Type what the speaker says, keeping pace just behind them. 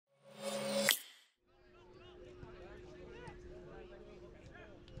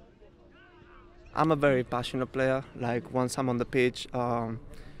I'm a very passionate player. Like once I'm on the pitch,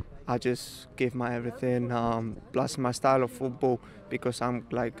 I just give my everything. Plus my style of football, because I'm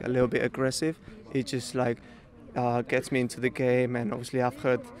like a little bit aggressive. It just like gets me into the game, and obviously I've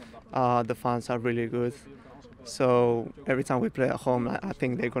heard the fans are really good. So every time we play at home, I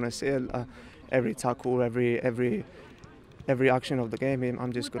think they're gonna see it. Every tackle, every action of the game.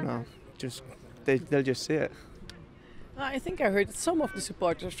 I'm just gonna they'll just see it. I think I heard that some of the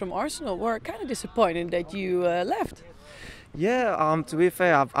supporters from Arsenal were kind of disappointed that you left. Yeah, to be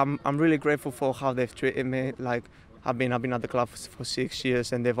fair, I'm really grateful for how they've treated me. Like I've been at the club for 6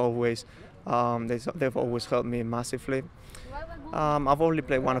 years, and they've always helped me massively. I've only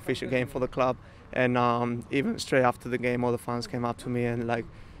played one official game for the club, and even straight after the game, all the fans came up to me and like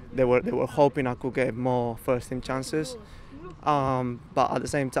they were hoping I could get more first team chances. But at the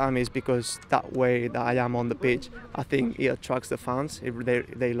same time, it's because that way that I am on the pitch, I think it attracts the fans.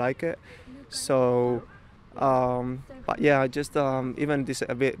 They like it. So. But yeah, I just even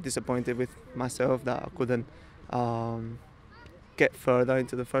a bit disappointed with myself that I couldn't get further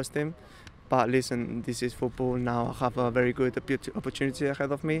into the first team. But listen, this is football now. I have a very good opportunity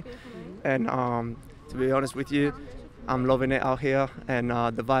ahead of me, and to be honest with you, I'm loving it out here, and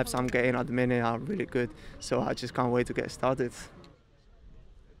the vibes I'm getting at the minute are really good. So I just can't wait to get started.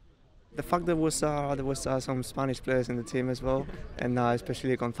 The fact there was some Spanish players in the team as well, and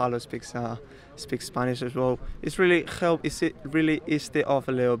especially Gonzalo speaks Spanish as well. It's really helped. It really eased it off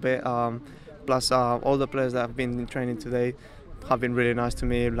a little bit. Plus, all the players that have been in training today have been really nice to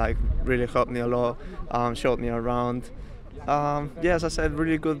me. Like really helped me a lot, showed me around. Yeah, as I said,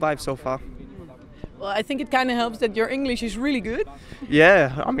 really good vibes so far. Well, I think it kind of helps that your English is really good.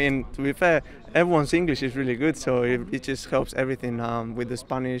 Yeah, I mean, to be fair, everyone's English is really good, so it just helps everything with the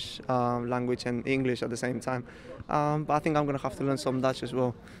Spanish language and English at the same time. But I think I'm going to have to learn some Dutch as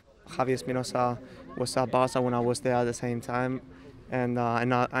well. Javier Espinosa was at Barca when I was there at the same time. And I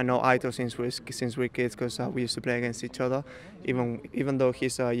know Aito since we're kids, because we used to play against each other, even though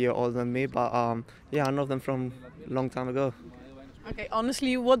he's a year older than me. But yeah, I know them from a long time ago. Okay,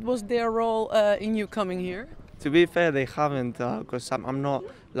 honestly, what was their role in you coming here? To be fair, they haven't, because I'm not,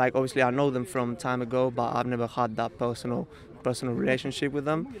 like, obviously I know them from time ago, but I've never had that personal relationship with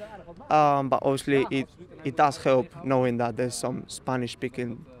them. But obviously it does help knowing that there's some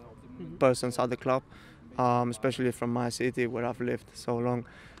Spanish-speaking persons at the club, especially from my city where I've lived so long.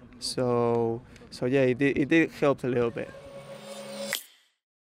 So yeah, it did help a little bit.